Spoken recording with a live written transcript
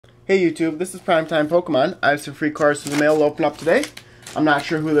Hey YouTube, this is Primetime Pokemon. I have some free cards from the mail to open up today. I'm not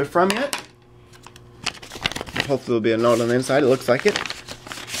sure who they're from yet. Hopefully there'll be a note on the inside. It looks like it.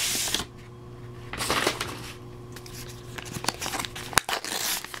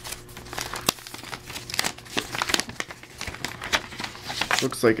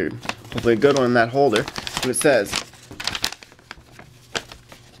 Looks like hopefully a good one in that holder. And it says,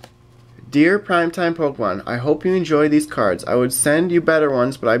 Dear Primetime Pokemon, I hope you enjoy these cards. I would send you better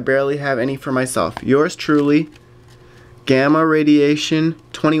ones, but I barely have any for myself. Yours truly,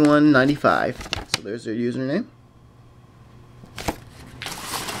 GamaRadiation2195. So there's your username.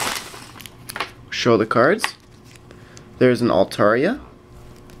 Show the cards. There's an Altaria,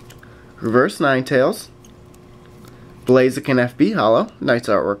 Reverse Ninetales, Blaziken FB Hollow, nice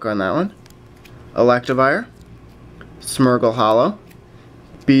artwork on that one, Electivire, Smeargle Hollow,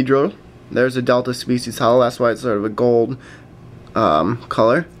 Beedrill. There's a Delta Species Hollow, that's why it's sort of a gold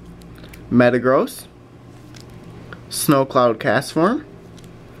color. Metagross, Snowcloud Castform,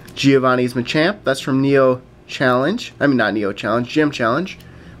 Giovanni's Machamp, that's from Gym Challenge,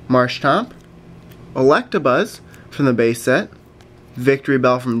 Marshtomp, Electabuzz from the base set, Victory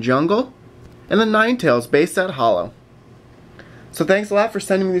Bell from Jungle, and the Ninetales base set Hollow. So thanks a lot for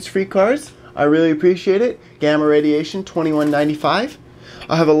sending me these free cards. I really appreciate it. GamaRadiation2195.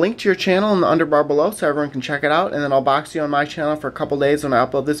 I'll have a link to your channel in the underbar below so everyone can check it out, and then I'll box you on my channel for a couple days when I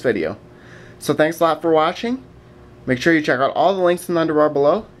upload this video. So thanks a lot for watching. Make sure you check out all the links in the underbar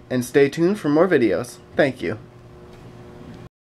below, and stay tuned for more videos. Thank you.